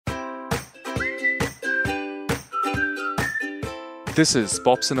This is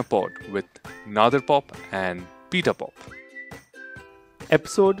Pops in a Pod with Nadir Pop and Peter Pop.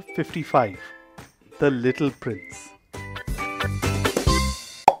 Episode 55, The Little Prince.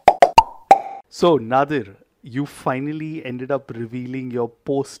 So, Nadir, you finally ended up revealing your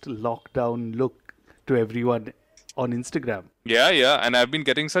post-lockdown look to everyone on Instagram. Yeah, and I've been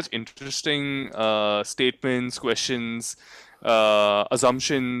getting such interesting statements, questions,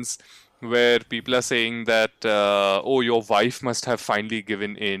 assumptions where people are saying that, oh, your wife must have finally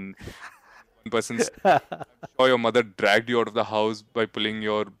given in. One person's or your mother dragged you out of the house by pulling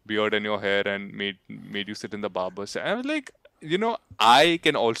your beard and your hair and made you sit in the barber chair. I was like, I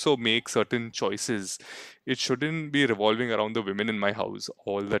can also make certain choices. It shouldn't be revolving around the women in my house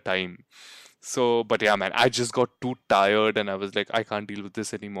all the time. So, but yeah, man, I just got too tired and I was like, I can't deal with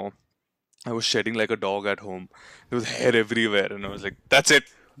this anymore. I was shedding like a dog at home. There was hair everywhere, and I was like, that's it.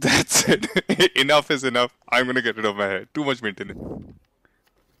 That's it. Enough is enough. I'm gonna get rid of my hair. Too much maintenance.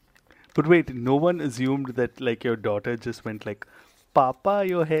 But wait, no one assumed that like your daughter just went like, Papa,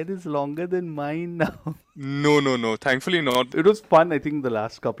 your hair is longer than mine now. No. Thankfully not. It was fun, I think, the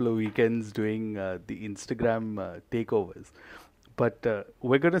last couple of weekends doing the Instagram takeovers. But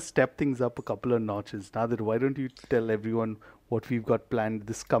we're going to step things up a couple of notches. Nadir, why don't you tell everyone what we've got planned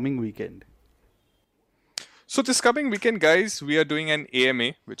this coming weekend? So this coming weekend, guys, we are doing an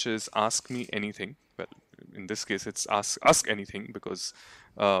AMA, which is Ask Me Anything. Well, in this case, it's Ask Anything because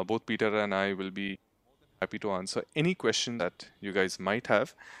both Peter and I will be happy to answer any question that you guys might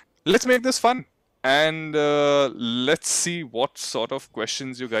have. Let's make this fun and let's see what sort of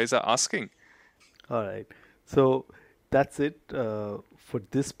questions you guys are asking. All right. So that's it for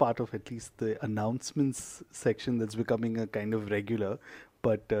this part of at least the announcements section that's becoming a kind of regular.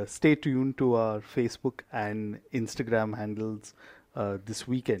 But stay tuned to our Facebook and Instagram handles this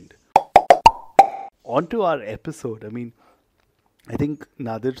weekend. On to our episode. I think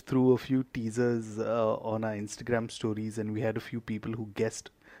Nadir threw a few teasers on our Instagram stories, and we had a few people who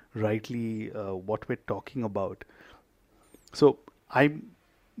guessed rightly what we're talking about. So I'm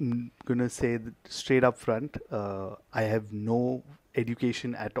gonna say that straight up front, I have no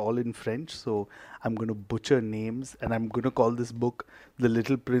education at all in French, so I'm gonna butcher names, and I'm gonna call this book The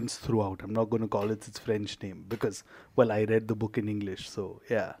Little Prince throughout. I'm not gonna call it its French name because, well, I read the book in English, so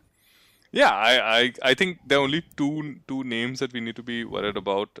yeah. Yeah, I think there are only two names that we need to be worried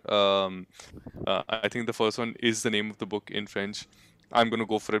about. I think the first one is the name of the book in French. I'm gonna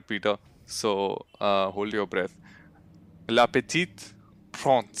go for it, Peter. So hold your breath. La Petite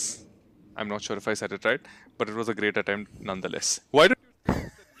Prince. I'm not sure if I said it right, but it was a great attempt nonetheless. Why don't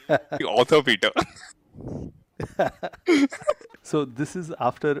you the author, Peter? So this is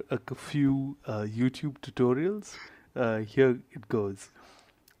after a few YouTube tutorials. Here it goes.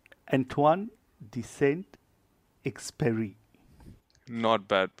 Antoine de Saint-Exupéry. Not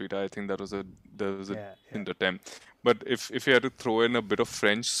bad, Peter. I think that was a Yeah. decent attempt. But if you had to throw in a bit of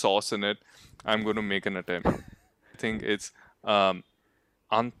French sauce in it, I'm going to make an attempt. I think it's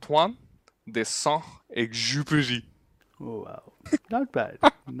Antoine de Saint-Exupéry. Oh wow, not bad,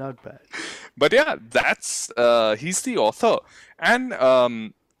 not bad. But yeah, that's he's the author, and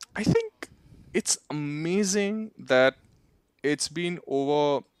I think it's amazing that it's been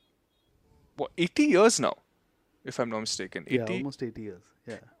over 80 years now, if I'm not mistaken. Yeah, almost 80 years.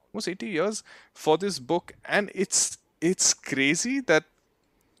 Yeah. Almost 80 years for this book, and it's crazy that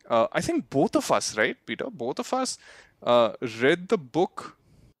I think both of us, right, Peter, both of us read the book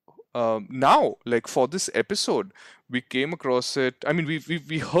now, like for this episode. We came across it. I mean,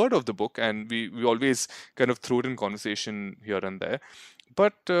 we heard of the book, and we always kind of throw it in conversation here and there,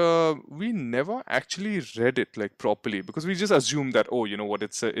 but we never actually read it like properly because we just assumed that, oh, you know what,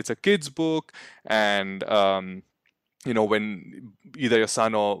 it's a kid's book, and when either your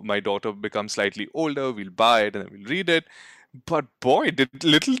son or my daughter becomes slightly older, we'll buy it and then we'll read it. But boy,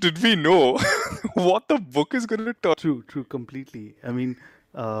 little did we know what the book is going to turn. True, completely.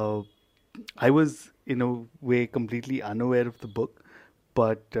 I was in a way completely unaware of the book,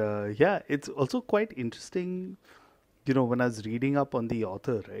 but yeah, it's also quite interesting. When I was reading up on the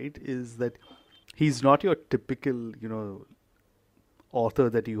author, right, is that he's not your typical, author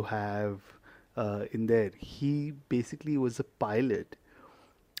that you have in there. He basically was a pilot,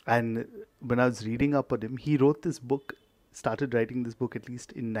 and when I was reading up on him, he wrote this book, started writing this book at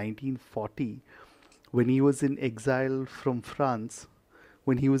least in 1940, when he was in exile from France,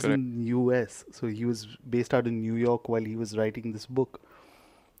 when he was Correct. in US. So he was based out in New York while he was writing this book.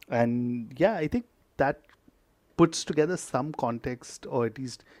 And yeah, I think that puts together some context, or at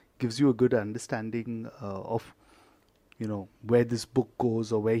least gives you a good understanding of where this book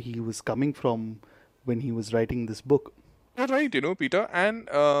goes, or where he was coming from when he was writing this book. You're right, Peter. And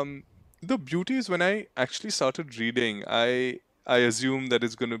the beauty is when I actually started reading, I assumed that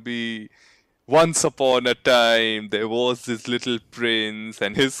it's going to be once upon a time there was this little prince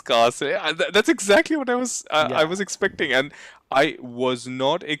and his castle. Yeah, that's exactly what I Yeah. was expecting, and I was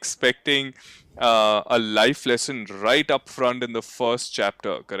not expecting a life lesson right up front in the first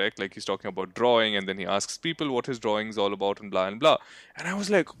chapter. Correct? Like he's talking about drawing, and then he asks people what his drawing is all about, and blah and blah. And I was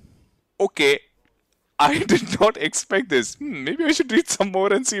like, okay, I did not expect this. Maybe I should read some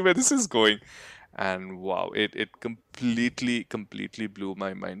more and see where this is going. And wow, it completely blew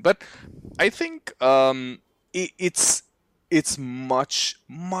my mind. But I think it's much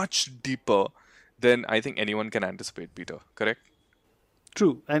deeper than I think anyone can anticipate, Peter. Correct?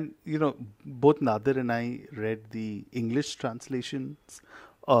 True, and both Nader and I read the English translations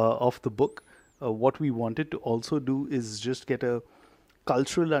of the book. What we wanted to also do is just get a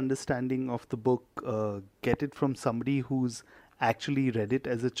cultural understanding of the book, get it from somebody who's actually read it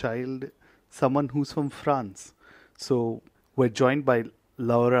as a child, someone who's from France. So we're joined by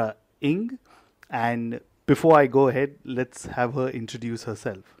Laura Ing, and before I go ahead, let's have her introduce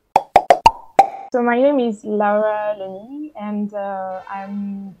herself. So my name is Laura Leni, and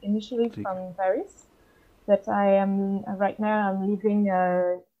I'm initially from Paris, but I am right now I'm living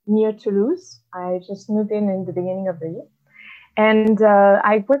near Toulouse. I just moved in the beginning of the year, and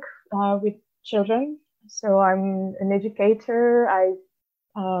I work with children. So I'm an educator. I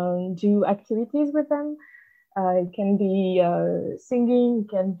do activities with them. It can be singing, it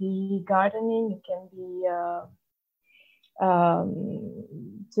can be gardening, it can be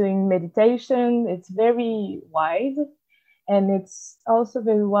doing meditation. It's very wide, and it's also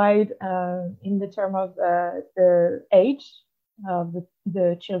very wide in the term of the age of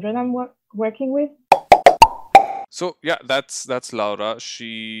the children I'm working with. So yeah, that's Laura.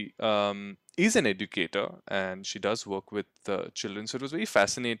 She is an educator and she does work with children. So it was very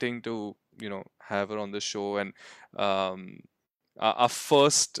fascinating to have her on the show, and um, our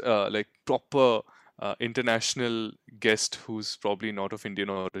first like proper international guest who's probably not of Indian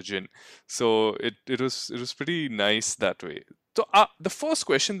origin. So it was pretty nice that way. So the first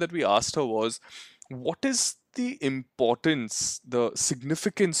question that we asked her was, what is the importance, the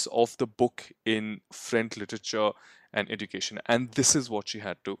significance of the book in French literature and education? And this is what she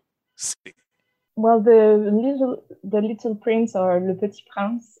had to say. Well, the Little Prince, or Le Petit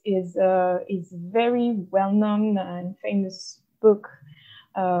Prince, is very well known and famous book.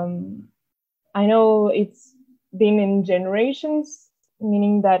 I know it's been in generations,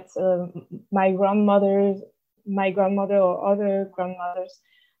 meaning that my grandmother or other grandmothers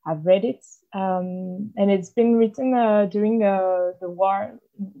have read it, and it's been written during the war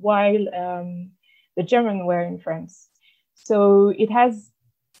while the Germans were in France. So it has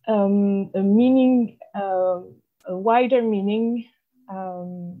a meaning, a wider meaning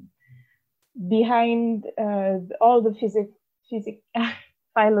behind all the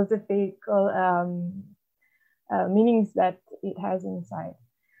philosophical meanings that it has inside.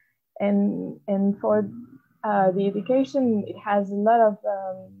 And for the education, it has a lot of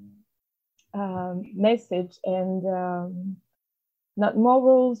message and not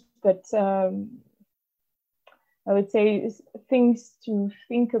morals, but I would say things to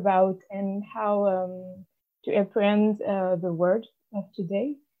think about and how to apprehend the world of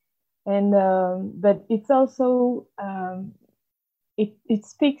today. And but it's also it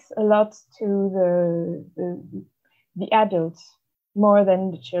speaks a lot to the adults more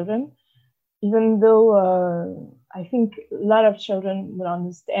than the children, even though I think a lot of children will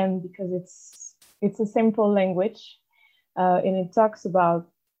understand because it's a simple language, and it talks about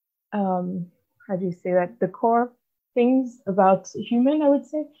how do you say that, the core things about human, I would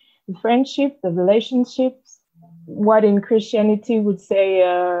say, the friendship, the relationships, what in Christianity would say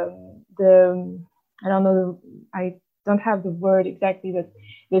I don't know, I don't have the word exactly, but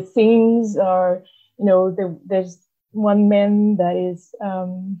the things are, there's one man that is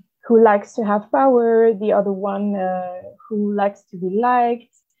who likes to have power, the other one who likes to be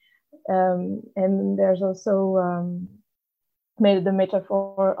liked, and there's also made the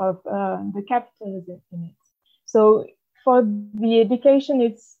metaphor of the capitalism in it. So for the education,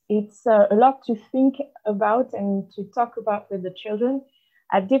 it's a lot to think about and to talk about with the children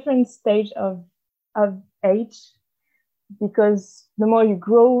at different stage of age, because the more you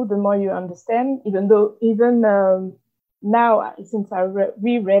grow, the more you understand. Even now, since I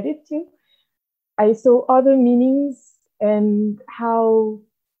reread it too, I saw other meanings and how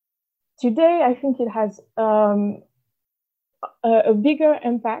today I think it has a bigger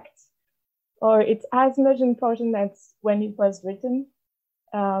impact, or it's as much important as when it was written,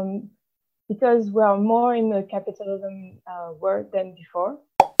 because we are more in the capitalism world than before.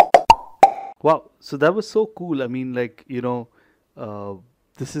 Wow, so that was so cool. I mean, like, uh,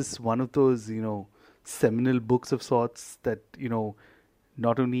 this is one of those, seminal books of sorts that,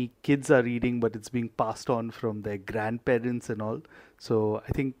 not only kids are reading, but it's being passed on from their grandparents and all. So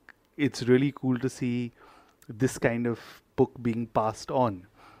I think it's really cool to see this kind of book being passed on.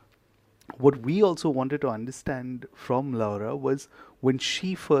 What we also wanted to understand from Laura was when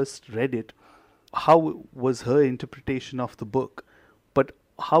she first read it, how was her interpretation of the book, but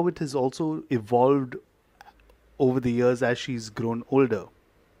how it has also evolved over the years as she's grown older.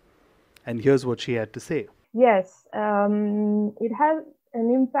 And here's what she had to say. Yes, it has an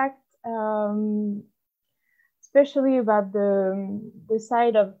impact, especially about the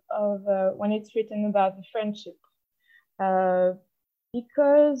side of when it's written about the friendship,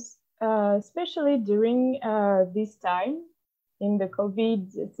 because especially during this time in the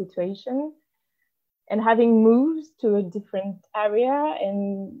COVID situation, and having moved to a different area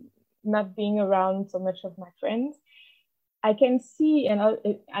and not being around so much of my friends, I can see, and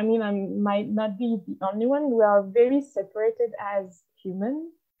I mean, I might not be the only one. We are very separated as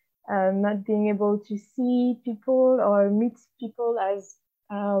humans, not being able to see people or meet people as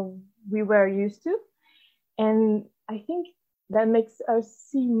we were used to. And I think that makes us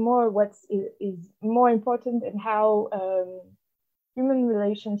see more what is more important, and how human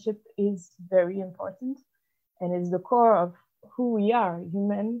relationship is very important and is the core of who we are,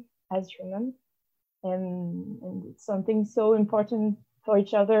 human as human. And it's something so important for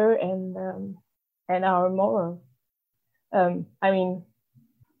each other and our moral. I mean,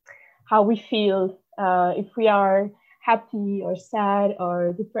 how we feel if we are happy or sad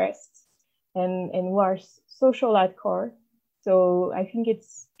or depressed, and we are social at core. So I think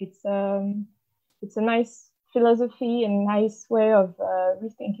it's a nice philosophy and nice way of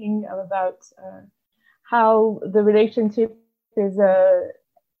rethinking about how the relationship is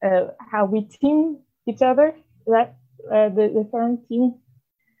how we team each other, that the current team,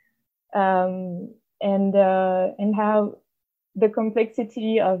 and how the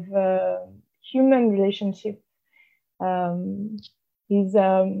complexity of human relationship is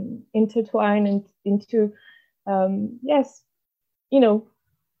intertwined into yes,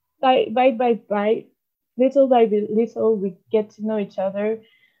 by little by little we get to know each other,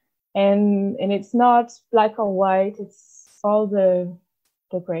 and it's not black or white, it's all the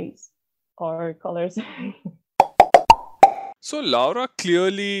grays or colors. So Laura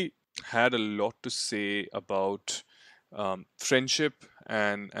clearly had a lot to say about friendship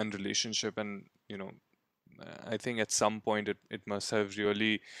and relationship, and I think at some point it must have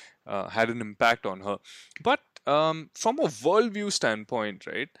really had an impact on her. But from a worldview standpoint,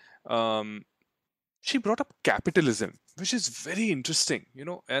 right? She brought up capitalism, which is very interesting,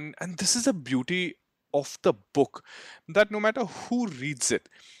 and this is a beauty of the book, that no matter who reads it,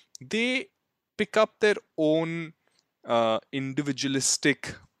 they pick up their own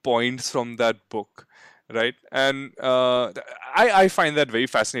individualistic points from that book, right? And I find that very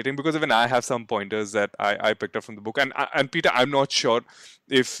fascinating, because even I have some pointers that I picked up from the book, and Peter, I'm not sure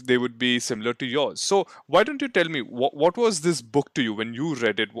if they would be similar to yours. So why don't you tell me what was this book to you when you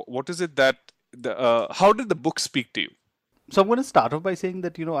read it? What is it that how did the book speak to you? So I'm going to start off by saying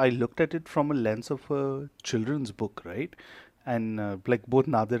that, I looked at it from a lens of a children's book, right? And like both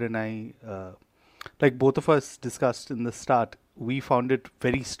Nadir and I, like both of us discussed in the start, we found it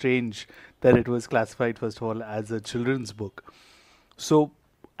very strange that it was classified, first of all, as a children's book. So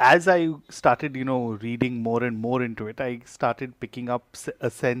as I started, reading more and more into it, I started picking up a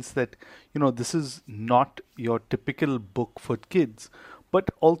sense that, this is not your typical book for kids, but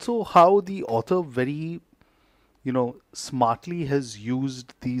also how the author very smartly has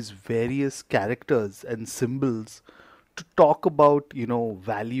used these various characters and symbols to talk about,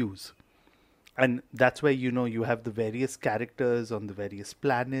 values. And that's why, you have the various characters on the various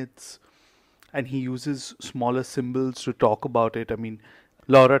planets, and he uses smaller symbols to talk about it. I mean,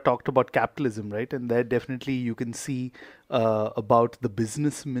 Laura talked about capitalism, right? And there definitely you can see about the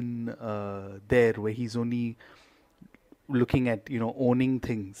businessman there, where he's only looking at, owning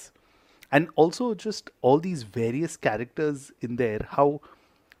things. And also just all these various characters in there, how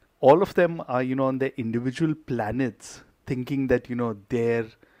all of them are, on their individual planets, thinking that, they're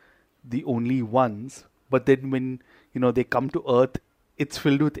the only ones. But then when, they come to Earth, it's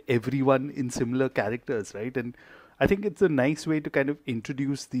filled with everyone in similar characters, right? And I think it's a nice way to kind of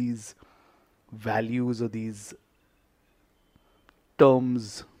introduce these values or these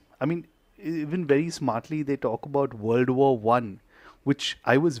terms. I mean, even very smartly, they talk about World War One, which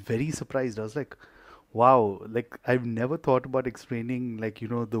I was very surprised. I was like, wow, like I've never thought about explaining, like,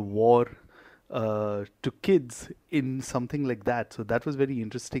 the war to kids in something like that. So that was very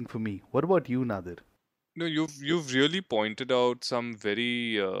interesting for me. What about you, Nadir? No, you've really pointed out some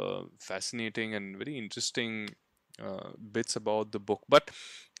very fascinating and very interesting bits about the book. But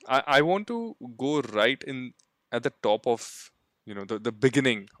I want to go right in at the top of the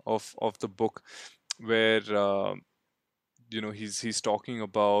beginning of the book, where he's talking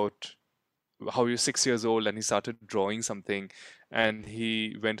about how he was 6 years old and he started drawing something, and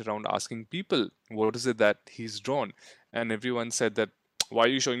he went around asking people what is it that he's drawn, and everyone said that, why are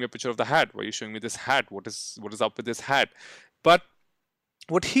you showing me a picture of the hat, why are you showing me this hat, what is up with this hat? But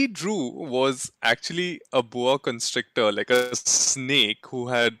what he drew was actually a boa constrictor, like a snake who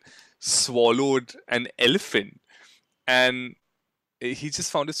had swallowed an elephant, and he just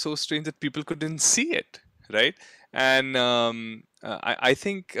found it so strange that people couldn't see it, right? And I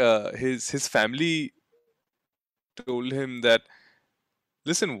think his family told him that,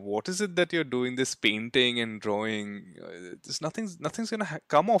 listen, what is it that you're doing this painting and drawing? There's nothing's gonna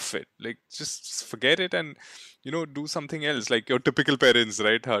come of it. Like, just forget it and do something else, like your typical parents,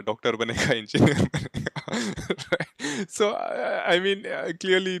 right? Doctor banega, engineer banega. Right? So I mean,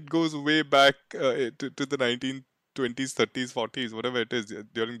 clearly it goes way back to the 1920s, 30s, 40s, whatever it is.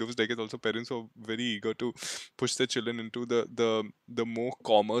 During those decades, also parents were very eager to push their children into the more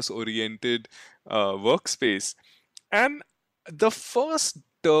commerce oriented workspace. And the first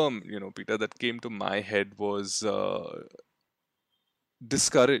term, Peter, that came to my head was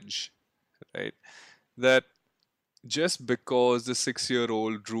discourage, right? That just because the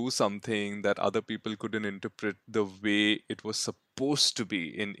 6-year-old drew something that other people couldn't interpret the way it was supposed to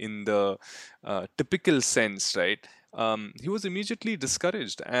be in the typical sense, right? He was immediately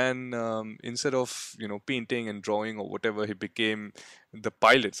discouraged, and instead of painting and drawing or whatever, he became the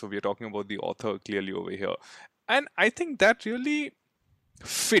pilot. So we are talking about the author clearly over here, and I think that really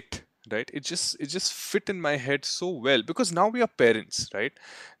fit, right? It just fit in my head so well, because now we are parents, right?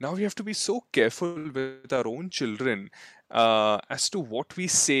 Now we have to be so careful with our own children as to what we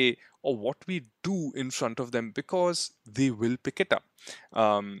say or what we do in front of them, because they will pick it up,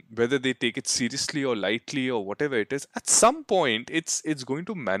 whether they take it seriously or lightly or whatever it is. At some point it's going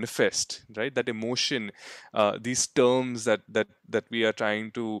to manifest, right? That emotion, these terms that we are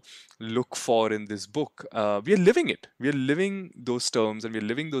trying to look for in this book, we are living it, we are living those terms and we're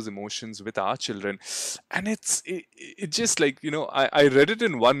living those emotions with our children. And it just, like, I read it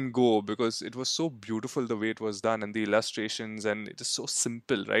in one go because it was so beautiful the way it was done, and the illustrations, and it is so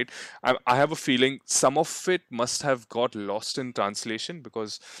simple, right? I have a feeling some of it must have got lost in translation,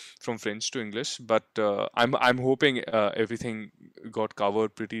 because from French to English, but I'm hoping everything got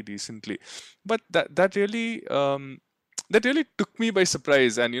covered pretty decently. But that really took me by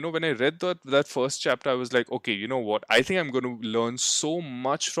surprise. And when I read that first chapter, I was like, okay, you know what, I think I'm going to learn so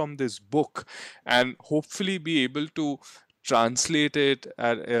much from this book, and hopefully be able to translate it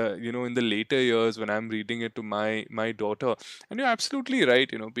at in the later years when I'm reading it to my daughter. And you're absolutely right,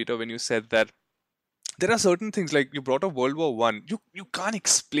 Peter, when you said that there are certain things, like you brought up World War I. You can't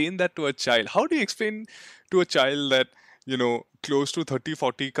explain that to a child. How do you explain to a child that close to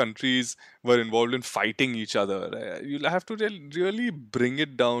 30-40 countries were involved in fighting each other? You'll have to really bring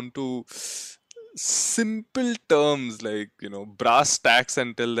it down to simple terms, like brass tacks,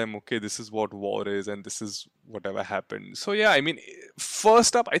 and tell them, okay, this is what war is and this is whatever happened. So yeah, I mean,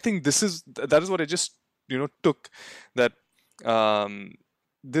 first up, I think that is what I just took, that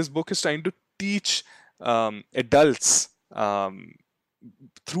this book is trying to teach adults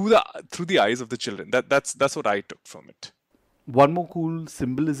through the eyes of the children. That's what I took from it. One more cool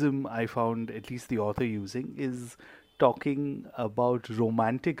symbolism I found, at least the author using, is talking about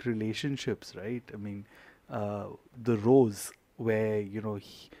romantic relationships, right? I mean, the rose, where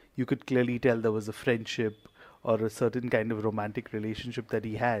you could clearly tell there was a friendship or a certain kind of romantic relationship that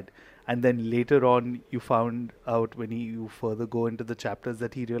he had, and then later on you found out, when you further go into the chapters,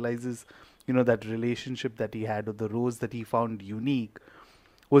 that he realizes that relationship that he had, or the rose that he found unique,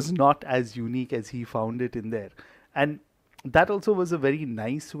 was not as unique as he found it in there. And that also was a very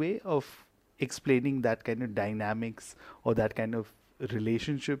nice way of explaining that kind of dynamics, or that kind of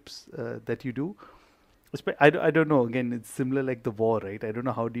relationships that you do. I don't know, again, it's similar like the war, right? I don't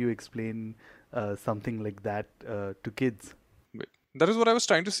know, how do you explain something like that to kids? That is what I was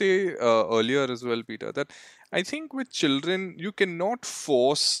trying to say earlier as well, Peter, that I think with children, you cannot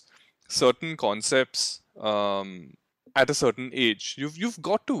force certain concepts at a certain age. You've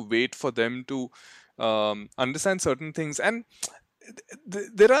got to wait for them to understand certain things. And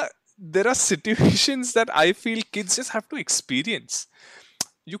there are situations that I feel kids just have to experience.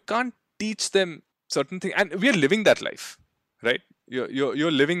 You can't teach them certain things, and we are living that life, right?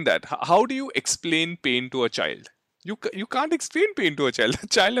 you're living that. How do you explain pain to a child? You can't explain pain to a child. The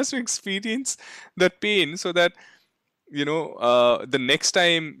child has to experience that pain so that the next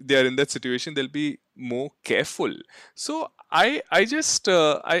time they are in that situation they'll be more careful. So I just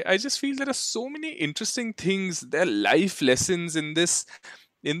feel there are so many interesting things, there are life lessons in this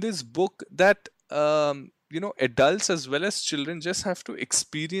book that adults as well as children just have to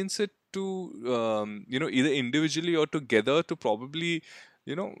experience it to either individually or together to probably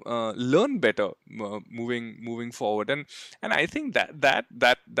learn better moving forward. And I think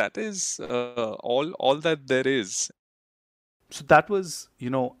that is all that there is. So that was,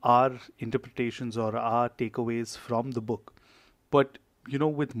 our interpretations or our takeaways from the book. But,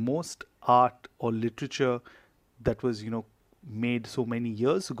 with most art or literature that was, made so many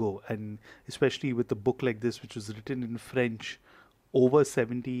years ago, and especially with a book like this, which was written in French over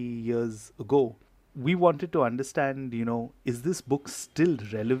 70 years ago, we wanted to understand, is this book still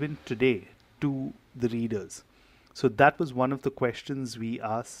relevant today to the readers? So that was one of the questions we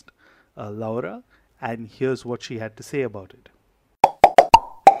asked Laura, and here's what she had to say about it.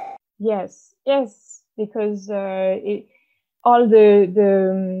 Yes, because all the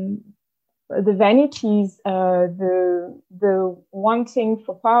vanities, the wanting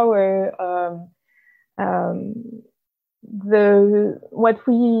for power, the what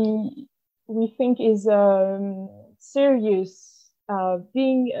we think is serious,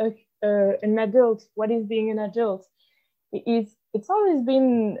 being an adult. What is being an adult? It's always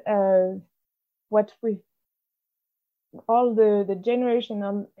been what we all the generation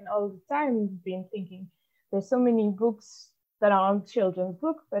and all the time we've been thinking. There's so many books that are children's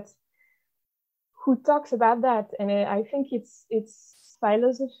books, but who talks about that? And I think it's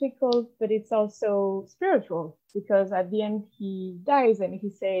philosophical, but it's also spiritual, because at the end he dies and he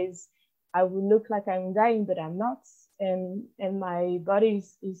says, I will look like I'm dying, but I'm not, and my body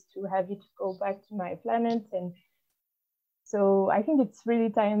is too heavy to go back to my planet. And so I think it's really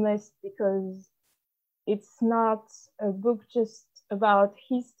timeless, because it's not a book just about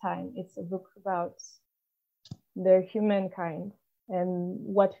his time. It's a book about the humankind and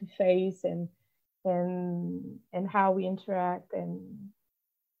what we face and how we interact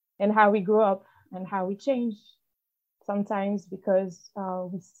and how we grow up and how we change sometimes, because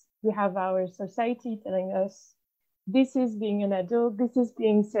we have our society telling us this is being an adult, this is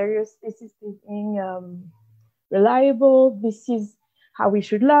being serious, this is being reliable, this is how we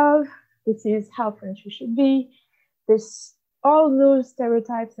should love, this is how friendship should be. There's all those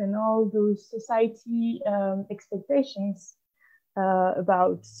stereotypes and all those society expectations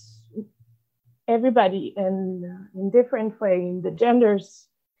about everybody, and in different way, in the genders.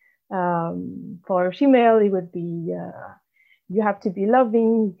 For female, it would be you have to be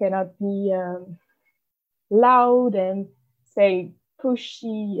loving, you cannot be loud and say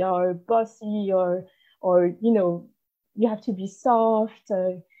pushy or bossy, or you have to be soft.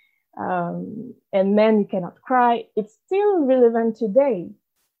 And men, you cannot cry. It's still relevant today.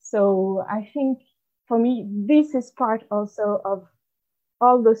 So I think for me, this is part also of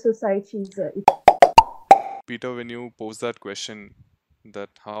all the societies. Peter, when you pose that question, that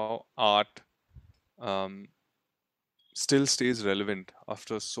how art still stays relevant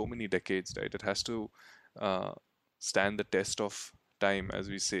after so many decades, right? It has to stand the test of time, as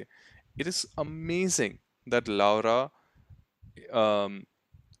we say. It is amazing that Laura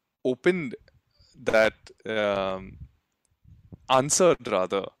opened that answered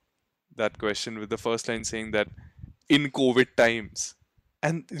rather that question with the first line saying that in COVID times.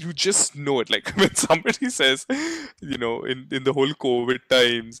 And you just know it, like when somebody says, in the whole COVID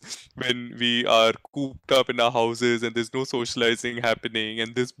times, when we are cooped up in our houses and there's no socializing happening,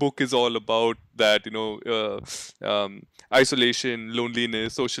 and this book is all about that, isolation,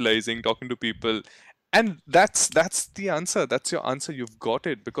 loneliness, socializing, talking to people. And that's the answer. That's your answer. You've got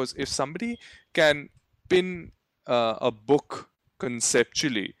it. Because if somebody can pin a book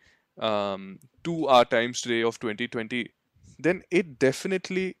conceptually to our times today of 2020, then it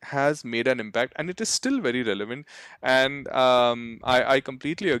definitely has made an impact, and it is still very relevant. And I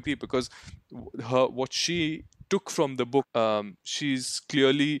completely agree, because what she took from the book, she's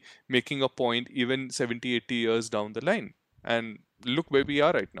clearly making a point even 70-80 years down the line. And look where we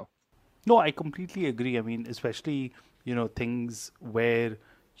are right now. No, I completely agree. I mean, especially, things where,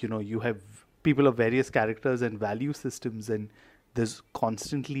 you have people of various characters and value systems, and there's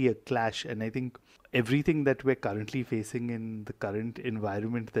constantly a clash. And I think everything that we're currently facing in the current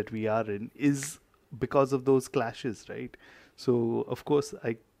environment that we are in is because of those clashes, right? So, of course,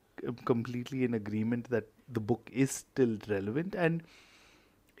 I am completely in agreement that the book is still relevant. And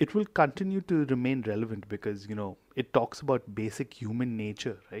it will continue to remain relevant because, it talks about basic human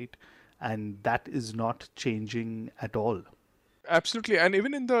nature, right? And that is not changing at all. Absolutely. And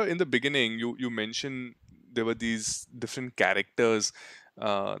even in the beginning, you mentioned there were these different characters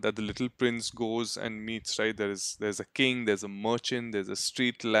that the little prince goes and meets, right? There's a king, there's a merchant, there's a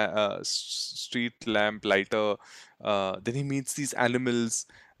street lamp lighter. Then he meets these animals,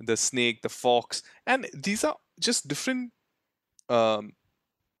 the snake, the fox, and these are just different. Um,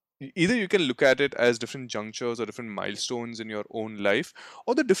 Either you can look at it as different junctures or different milestones in your own life,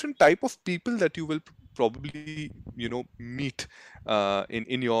 or the different type of people that you will probably meet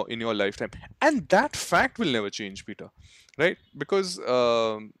in your lifetime, and that fact will never change, Peter, right? Because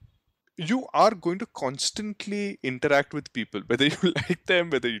you are going to constantly interact with people, whether you like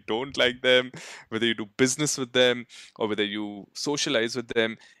them, whether you don't like them, whether you do business with them, or whether you socialize with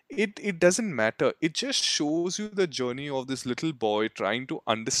them. It doesn't matter. It just shows you the journey of this little boy trying to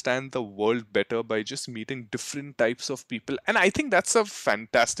understand the world better by just meeting different types of people. And I think that's a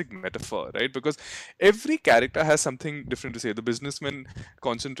fantastic metaphor, right? Because every character has something different to say. The businessman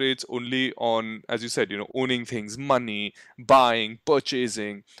concentrates only on, as you said, owning things, money, buying,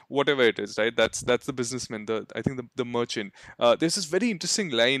 purchasing, whatever it is, right? That's the businessman. I think the merchant. There's this very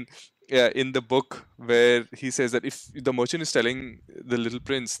interesting line in the book where he says that if the merchant is telling the little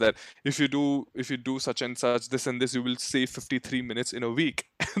prince that if you do such and such, this and this, you will save 53 minutes in a week.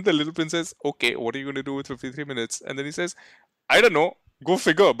 And the little prince says, okay, what are you going to do with 53 minutes? And then he says, I don't know, go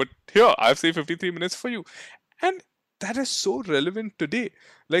figure, but here I've saved 53 minutes for you. And that is so relevant today.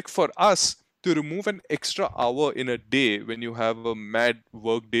 Like for us to remove an extra hour in a day when you have a mad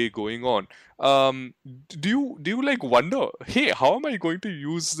work day going on, do you like wonder, hey, how am I going to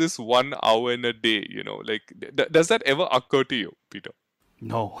use this 1 hour in a day? Like does that ever occur to you, Peter?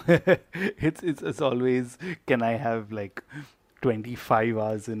 No, it's always, can I have like 25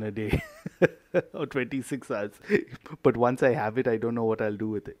 hours in a day or 26 hours? But once I have it, I don't know what I'll do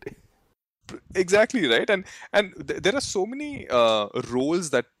with it. Exactly, right. And there are so many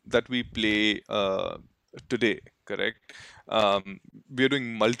roles that we play today, correct? We are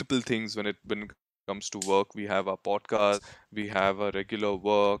doing multiple things when it comes to work. We have our podcast, we have a regular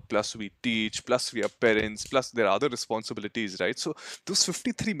work, plus we teach, plus we are parents, plus there are other responsibilities, right? So those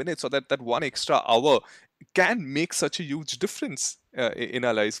 53 minutes or that one extra hour can make such a huge difference in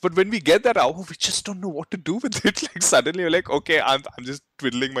our lives. But when we get that hour, we just don't know what to do with it. Like suddenly you're like, okay, I'm just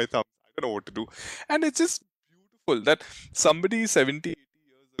twiddling my thumb. I don't know what to do. And it's just beautiful that somebody 70, 80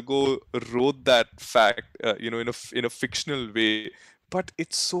 years ago wrote that fact, in a fictional way. But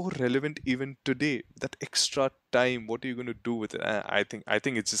it's so relevant even today. That extra time, what are you going to do with it? I think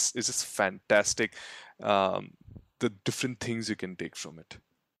it's just fantastic. Um, the different things you can take from it.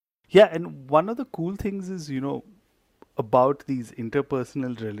 Yeah, and one of the cool things is, about these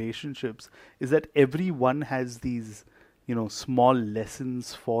interpersonal relationships is that everyone has these, small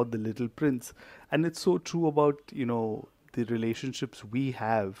lessons for the little prince. And it's so true about, the relationships we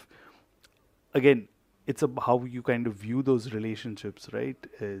have. Again, it's about how you kind of view those relationships, right?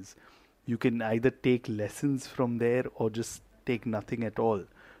 Is you can either take lessons from there or just take nothing at all.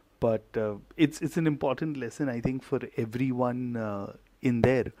 But it's an important lesson, I think, for everyone in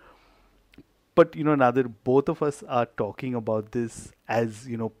there. But now that both of us are talking about this as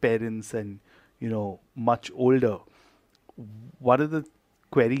parents and much older, one of the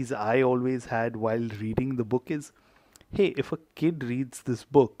queries I always had while reading the book is, hey, if a kid reads this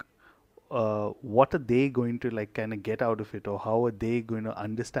book, what are they going to like kind of get out of it, or how are they going to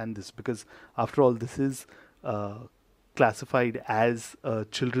understand this? Because after all, this is classified as a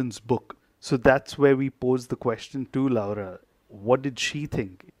children's book. So that's where we pose the question to Laura. What did she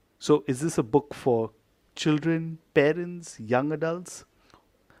think? So is this a book for children, parents, young adults?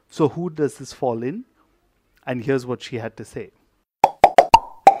 So who does this fall in? And here's what she had to say.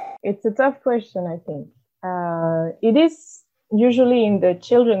 It's a tough question, I think. It is usually in the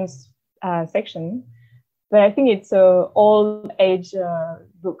children's section, but I think it's a all age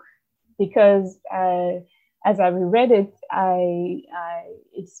book because as I read it,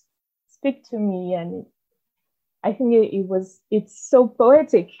 it speak to me, and I think it's so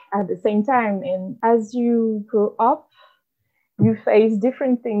poetic at the same time. And as you grow up, you face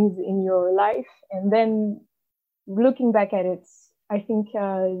different things in your life, and then looking back at it, I think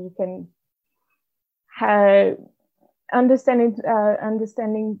you can understand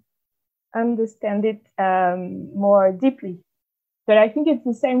it more deeply. But I think it's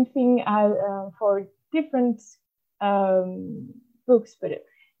the same thing for different books. But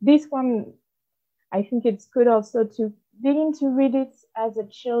this one, I think it's good also to begin to read it as a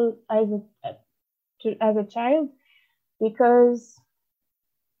child, because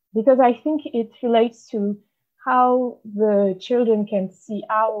because I think it relates to how the children can see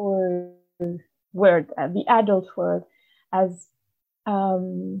our world, the adult world, as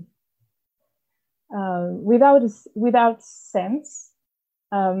um, without sense,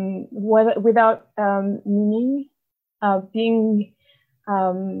 without meaning, being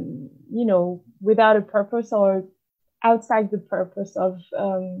without a purpose or outside the purpose of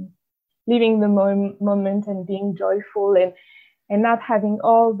living the moment and being joyful and not having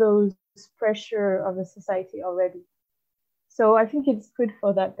all those pressure of the society already. So I think it's good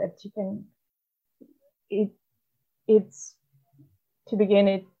for that you can it's to begin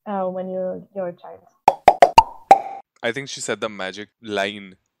it when you're a child. I think she said the magic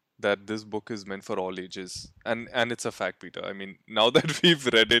line that this book is meant for all ages, and it's a fact, Peter. I mean, now that we've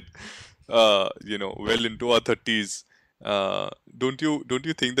read it, well into our 30s, don't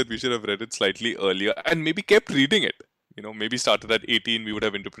you think that we should have read it slightly earlier and maybe kept reading it? Maybe started at 18, we would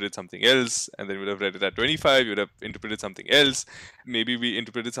have interpreted something else, and then we would have read it at 25, we would have interpreted something else. Maybe we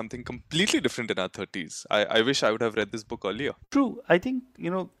interpreted something completely different in our 30s. I wish I would have read this book earlier. True. I think,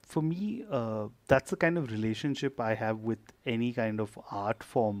 for me, that's the kind of relationship I have with any kind of art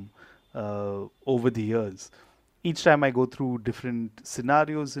form over the years. Each time I go through different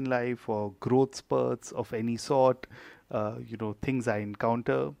scenarios in life or growth spurts of any sort, things I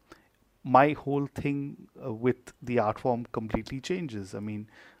encounter, my whole thing with the art form completely changes. I mean,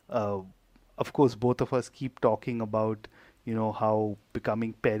 uh, of course, both of us keep talking about, how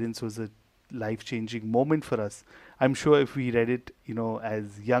becoming parents was a life changing moment for us. I'm sure if we read it,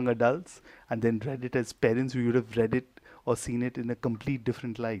 as young adults and then read it as parents, we would have read it or seen it in a complete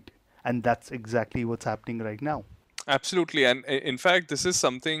different light. And that's exactly what's happening right now. Absolutely, and in fact, this is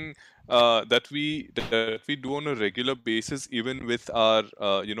something that we do on a regular basis, even with our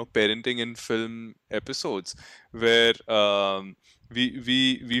parenting in film episodes, where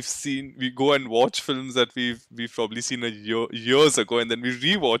we go and watch films that we've probably seen years ago, and then we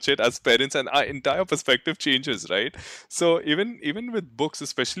rewatch it as parents, and our entire perspective changes, right? So even with books,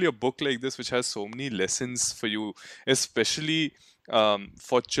 especially a book like this, which has so many lessons for you, especially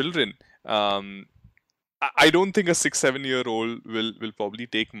for children. I don't think a 6, 7 year old will probably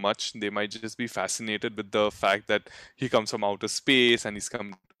take much. They might just be fascinated with the fact that he comes from outer space and he's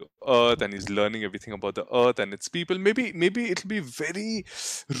come to Earth and he's learning everything about the Earth and its people. Maybe it'll be very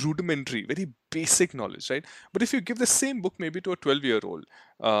rudimentary, very basic knowledge, right? But if you give the same book maybe to a 12-year-old,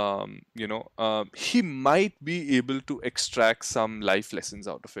 he might be able to extract some life lessons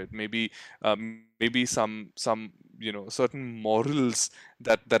out of it. Maybe some certain morals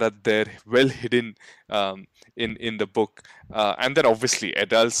that are there well hidden in the book, and then obviously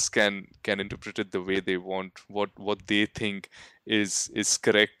adults can interpret it the way they want, what they think is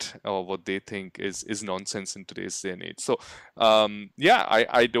correct, or what they think is nonsense in today's day and age. So yeah,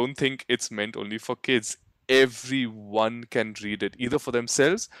 I don't think it's meant only for kids. Everyone can read it either for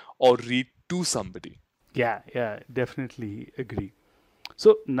themselves or read to somebody. Yeah, definitely agree.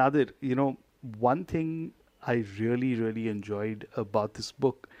 So, Nadir, one thing I really, really enjoyed about this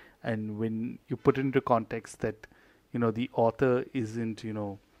book, and when you put into context that, the author isn't,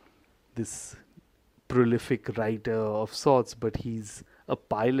 this prolific writer of sorts, but he's a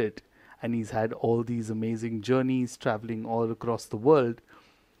pilot and he's had all these amazing journeys traveling all across the world.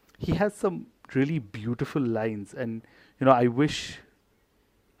 He has some really beautiful lines, and, I wish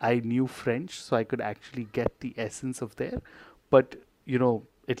I knew French so I could actually get the essence of there. But,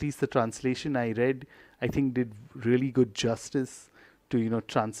 at least the translation I read, I think did really good justice to,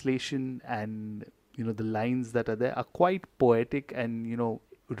 translation, and, the lines that are there are quite poetic and,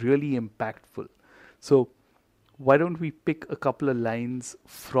 really impactful. So why don't we pick a couple of lines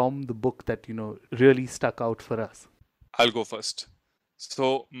from the book that, really stuck out for us? I'll go first.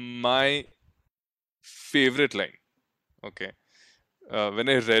 So my favorite line, okay, when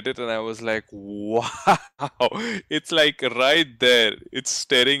I read it and I was like, wow, it's like right there. It's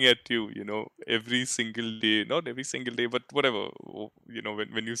staring at you, every single day. Not every single day, but whatever.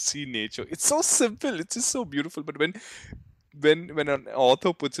 When you see nature, it's so simple. It's just so beautiful. But when an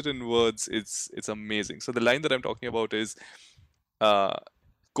author puts it in words, it's amazing. So the line that I'm talking about is, uh,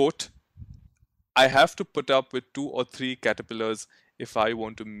 quote, I have to put up with 2 or 3 caterpillars if I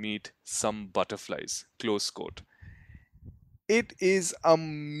want to meet some butterflies. Close quote. It is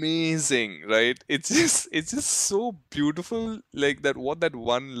amazing, right? It's just so beautiful, like that what that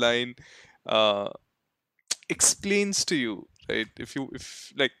one line uh explains to you, right? If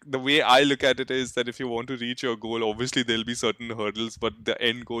like the way I look at it is that if you want to reach your goal, obviously there'll be certain hurdles, but the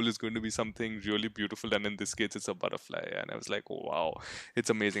end goal is going to be something really beautiful. And in this case, it's a butterfly. And I was like, oh, wow, it's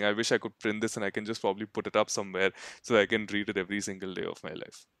amazing. I wish I could print this and I can just probably put it up somewhere so I can read it every single day of my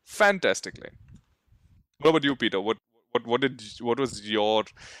life. Fantastic line. What about you, Peter? What was your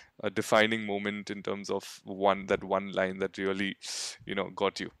defining moment in terms of one line that really,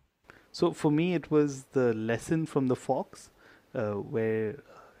 got you? So for me, it was the lesson from the fox, where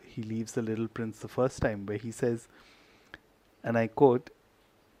he leaves the little prince the first time, where he says, and I quote,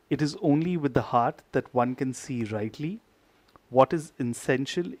 "It is only with the heart that one can see rightly. What is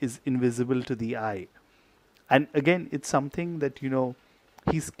essential is invisible to the eye." And again, it's something that,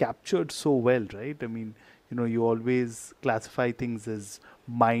 he's captured so well, right? I mean, you always classify things as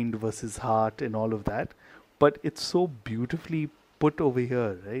mind versus heart and all of that, but it's so beautifully put over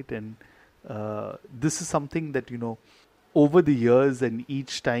here, right? And this is something that, over the years and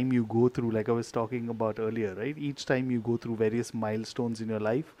each time you go through, like I was talking about earlier, right? Each time you go through various milestones in your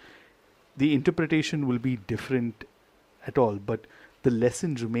life, the interpretation will be different at all, but the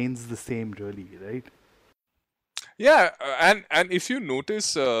lesson remains the same, really, right? Yeah, and if you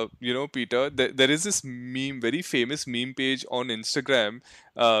notice, Peter, there is this very famous meme page on Instagram,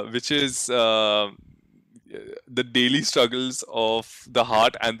 which is the daily struggles of the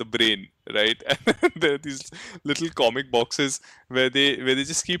heart and the brain, right? And there are these little comic boxes where they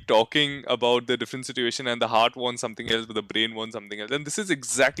just keep talking about the different situation, and the heart wants something else, but the brain wants something else. And this is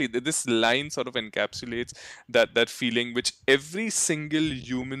exactly this line sort of encapsulates that feeling which every single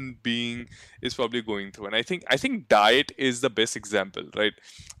human being is probably going through. And I think diet is the best example, right?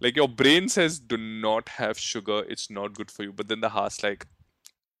 Like your brain says, do not have sugar, it's not good for you, but then the heart's like,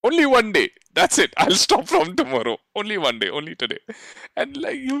 only one day, that's it, I'll stop from tomorrow, only one day, only today. And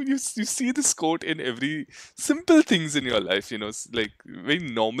like you see this quote in every simple things in your life, like very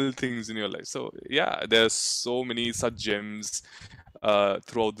normal things in your life. So yeah, there's so many such gems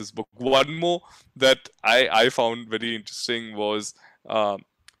throughout this book. One more that I found very interesting was, to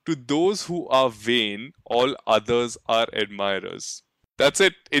those who are vain, all others are admirers. That's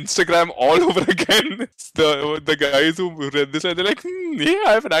it. Instagram all over again. It's the guys who read this, and they're like, yeah,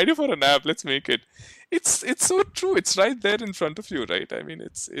 I have an idea for an app. Let's make it. It's so true. It's right there in front of you, right? I mean,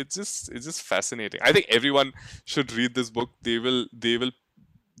 it's just fascinating. I think everyone should read this book. They will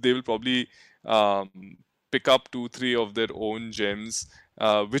probably pick up 2-3 of their own gems,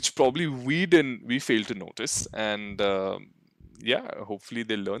 which probably we failed to notice, and yeah, hopefully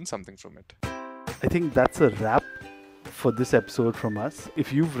they learn something from it. I think that's a wrap for this episode from us.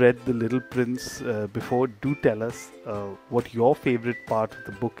 If you've read The Little Prince before, do tell us what your favorite part of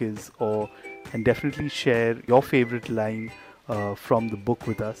the book is, and definitely share your favorite line from the book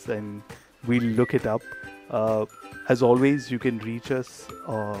with us, and we'll look it up. As always, you can reach us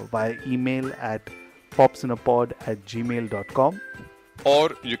via email at popsinapod@gmail.com.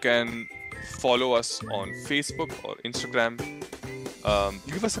 Or you can follow us on Facebook or Instagram.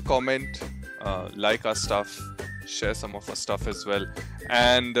 Leave us a comment, like our stuff, share some of our stuff as well.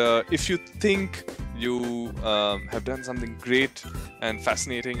 And if you think you have done something great and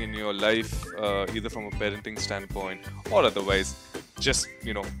fascinating in your life, either from a parenting standpoint or otherwise, just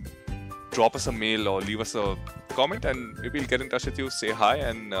drop us a mail or leave us a comment, and maybe we'll get in touch with you, say hi,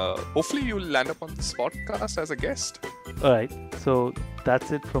 and hopefully you'll land up on this podcast as a guest. All right, so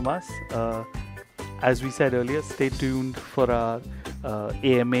that's it from us. As we said earlier, stay tuned for our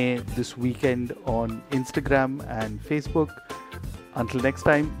AMA this weekend on Instagram and Facebook. Until next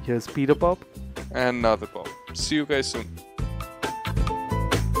time, here's Peter Pop And Nathapop. See you guys soon.